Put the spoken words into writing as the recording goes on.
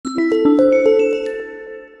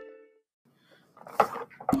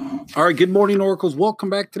All right, good morning, Oracles. Welcome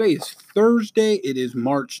back. Today is Thursday. It is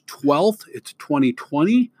March 12th. It's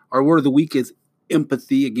 2020. Our word of the week is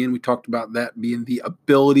empathy. Again, we talked about that being the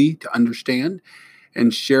ability to understand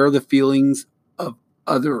and share the feelings of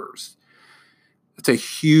others. It's a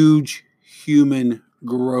huge human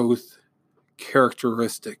growth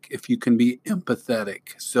characteristic if you can be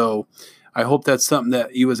empathetic. So I hope that's something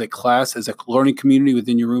that you as a class, as a learning community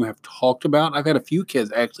within your room have talked about. I've had a few kids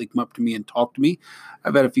actually come up to me and talk to me.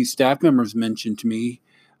 I've had a few staff members mention to me,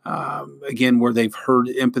 again, where they've heard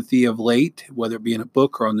empathy of late, whether it be in a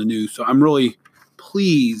book or on the news. So I'm really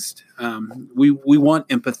pleased. We want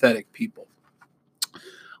empathetic people.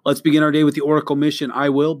 Let's begin our day with the Oracle mission. I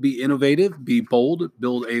will be innovative, be bold,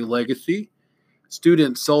 build a legacy.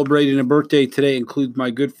 Students celebrating a birthday today include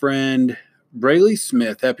my good friend Brayley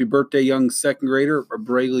Smith. Happy birthday, young second grader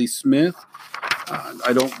Brayley Smith.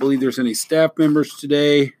 I don't believe there's any staff members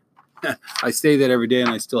today. I say that every day and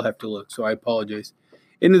I still have to look, so I apologize.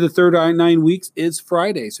 Into the third 9 weeks is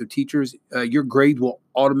Friday, so teachers, your grade will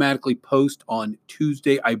automatically post on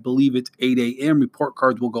Tuesday. I believe it's 8 a.m. Report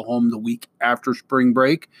cards will go home the week after spring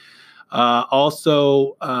break.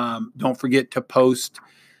 Also, don't forget to post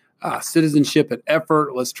citizenship and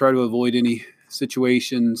effort. Let's try to avoid any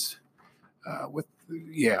situations with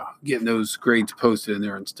getting those grades posted in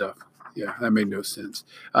there and stuff. Yeah, that made no sense.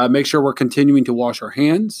 Make sure we're continuing to wash our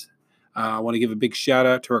hands. I want to give a big shout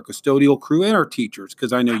out to our custodial crew and our teachers,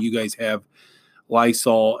 because I know you guys have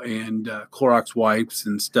Lysol and Clorox wipes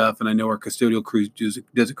and stuff, and I know our custodial crew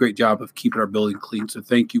does a great job of keeping our building clean. So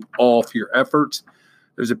thank you all for your efforts.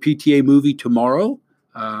 There's a PTA movie tomorrow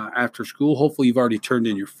after school. Hopefully you've already turned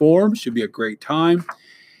in your form. Should be a great time.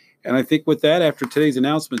 And I think with that, after today's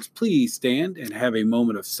announcements, please stand and have a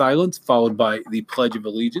moment of silence, followed by the Pledge of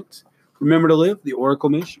Allegiance. Remember to live the Oracle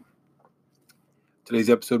mission.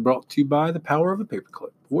 Today's episode brought to you by the power of a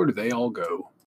paperclip. Where do they all go?